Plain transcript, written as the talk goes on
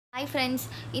Hi friends,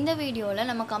 இந்த வீடியோவில்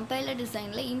நம்ம கம்பைலர்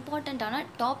டிசைனில் இம்பார்ட்டண்ட்டான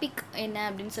டாபிக் என்ன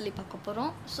அப்படின்னு சொல்லி பார்க்க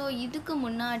போகிறோம். ஸோ இதுக்கு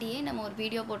முன்னாடியே நம்ம ஒரு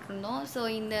வீடியோ போட்டிருந்தோம். ஸோ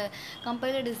இந்த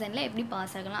கம்பைலர் டிசைனில் எப்படி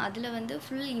பாஸ் ஆகலாம், அதில் வந்து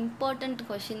ஃபுல் இம்பார்ட்டண்ட்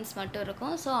கொஷின்ஸ் மட்டும்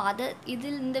இருக்கும். ஸோ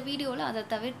இந்த வீடியோவில் அதை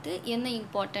தவிர்த்து என்ன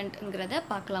இம்பார்ட்டண்ட்ங்கிறத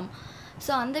பார்க்கலாம்.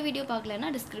 ஸோ அந்த வீடியோ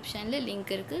பார்க்கலன்னா டிஸ்கிரிப்ஷனில்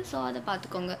லிங்க் இருக்குது. ஸோ அதை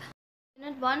பார்த்துக்கோங்க.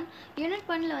 யூனிட்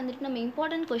 1ல் வந்துட்டு நம்ம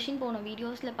இம்பார்ட்டன்ட் கொஷின் போன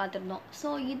வீடியோஸில் பார்த்துருந்தோம். ஸோ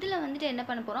இதில் வந்துட்டு என்ன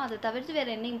பண்ண போகிறோம், அதை தவிர்த்து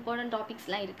வேறு என்ன இம்பார்ட்டன்ட்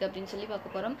டாபிக்ஸ்லாம் இருக்குது அப்படின்னு சொல்லி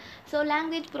பார்க்க போகிறோம். So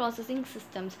language processing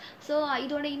systems. So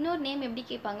இதோட இன்னொரு நேம் எப்படி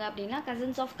கேட்பாங்க அப்படின்னா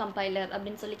கசின்ஸ் ஆஃப் கம்பைலர்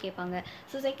அப்படின்னு சொல்லி கேட்பாங்க.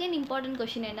 ஸோ செகண்ட் இம்பார்ட்டன்ட்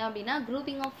கொஷின் என்ன அப்படின்னா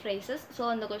குரூப்பிங் ஆஃப் ஃப்ரேசஸ். ஸோ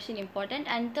அந்த question important.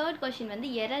 And third question வந்து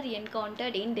error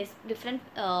encountered in different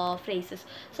phrases.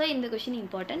 So இந்த கொஷின்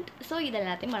இம்பார்ட்டன்ட். ஸோ இது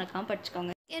எல்லாத்தையும் மறக்காமல்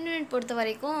படிச்சுக்கோங்க. யூனிட் பொறுத்த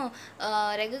வரைக்கும்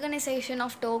recognition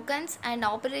of tokens and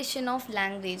operation of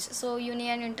language. So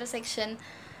union intersection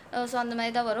so அந்த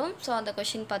மாதிரி தான் வரும். ஸோ அந்த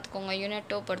கொஷின் பார்த்துக்கோங்க யூனிட்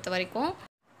 2 பொறுத்த வரைக்கும்.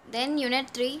 தென்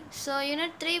யூனிட் 3. ஸோ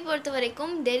யூனிட் 3 பொறுத்த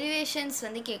வரைக்கும் டெரிவேஷன்ஸ்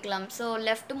வந்து கேட்கலாம். So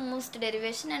left most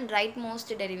derivation and right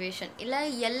most derivation இல்லை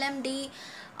எல்எம்டி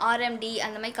ஆர்எம்டி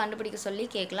அந்த மாதிரி கண்டுபிடிக்க சொல்லி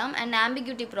கேட்கலாம். And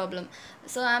ambiguity problem.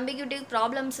 So ambiguity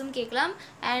ப்ராப்ளம்ஸும் கேட்கலாம்.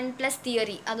 அண்ட் ப்ளஸ்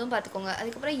தியரி அதுவும் பார்த்துக்கோங்க.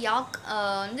 அதுக்கப்புறம் யாக்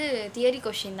வந்து தியரி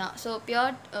கொஷின் தான். ஸோ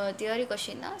பியூர் தியரி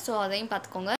கொஷின் தான். ஸோ அதையும்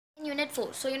பார்த்துக்கோங்க. யூனிட் 4.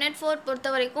 ஸோ யூனிட் 4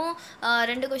 பொறுத்த வரைக்கும்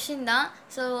 2 கொஷின் தான்.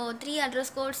 So 3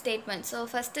 address code statement. So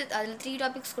first அதில் 3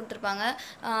 டாபிக்ஸ் கொடுத்துருப்பாங்க.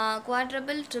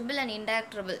 Quadruple, triple and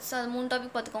இன்டராக்டபிள். ஸோ அது 3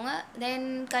 டாபிக் பார்த்துக்கோங்க. தென்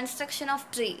கன்ஸ்ட்ரக்ஷன் ஆஃப்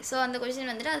ட்ரீ. ஸோ அந்த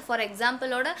கொஷின் வந்துட்டு அது ஃபார்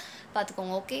எக்ஸாம்பிளோட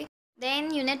பார்த்துக்கோங்க. ஓகே. தென்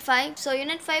யூனிட் 5. ஸோ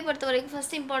யூனிட் 5 பொறுத்த வரைக்கும்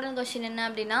ஃபஸ்ட் இம்பார்ட்டன்ட் கொஷின் என்ன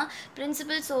அப்படின்னா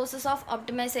principal sources of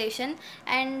optimisation.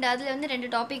 And அதில் வந்து 2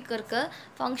 டாபிக் இருக்குது.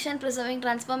 Function preserving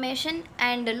transformation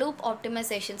and loop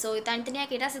optimisation. So தனித்தனியாக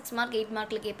கேட்டால் 6 மார்க் 8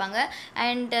 மார்க்கில் கேட்பாங்க.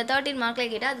 அண்ட் 13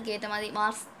 மார்க்கில் கேட்டால் அதுக்கு ஏற்ற மாதிரி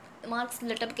மார்க்ஸ்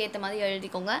லிட்டப்புக்கு ஏற்ற மாதிரி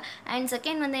எழுதிக்கோங்க. அண்ட்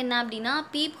செகண்ட் வந்து என்ன அப்படின்னா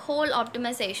பீப் ஹோல்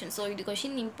ஆப்டிமைசேஷன். ஸோ இது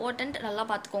கொஷின் இம்பார்ட்டண்ட், நல்லா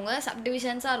பார்த்துக்கோங்க.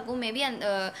 சப்டிவிஷன்ஸாக இருக்கும். மேபி அந்த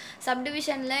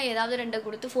சப்டிவிஷனில் ஏதாவது 2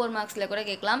 கொடுத்து 4 மார்க்ஸில் கூட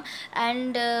கேட்கலாம்.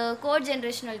 அண்ட் கோட்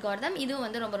ஜென்ரேஷன் அல்காரிதம் இதுவும்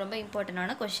வந்து ரொம்ப ரொம்ப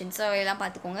இம்பார்ட்டண்டான கொஷின். ஸோ இதெல்லாம்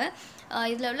பார்த்துக்கோங்க.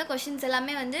 இதில் உள்ள கொஷின்ஸ்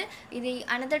எல்லாமே வந்து இது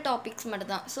அனதர் டாபிக்ஸ்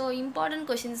மட்டும் தான். ஸோ இம்பார்ட்டன்ட்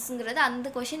கொஷின்ஸுங்கிறது அந்த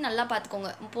கொஷின் நல்லா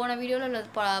பார்த்துக்கோங்க. போன வீடியோவில் உள்ள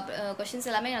கொஷின்ஸ்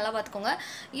எல்லாமே நல்லா பார்த்துக்கோங்க.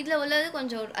 இதில் உள்ளது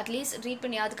கொஞ்சம் அட்லீஸ்ட் ரீட்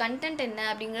பண்ணி அது கண்டென்ட் என்ன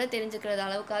அப்படிங்கிறது தெரிஞ்சுக்கிறது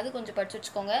அளவுக்காவது கொஞ்சம் படிச்சு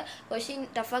வச்சுக்கோங்க. கொஷின்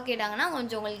டஃபாக கேட்டாங்கன்னா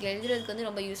கொஞ்சம் உங்களுக்கு எழுதுறதுக்கு வந்து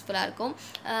ரொம்ப யூஸ்ஃபுல்லாக இருக்கும்.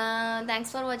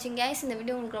 தேங்க்ஸ் ஃபார் வாட்சிங் கைஸ். இந்த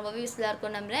வீடியோ உங்களுக்கு ரொம்ப யூஸ்ஃபுல்லாக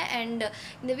இருக்கும் நம்புறேன். அண்ட்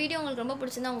இந்த வீடியோ உங்களுக்கு ரொம்ப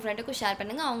பிடிச்சிருந்தா உங்கள் ஃப்ரெண்டுக்கும் ஷேர்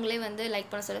பண்ணுங்கள். அவங்களே வந்து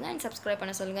லைக் பண்ண சொல்லுங்கள் அண்ட் சப்ஸ்கிரைப்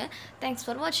பண்ண சொல்லுங்கள். தேங்க்ஸ்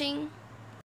ஃபார் வாட்சிங்.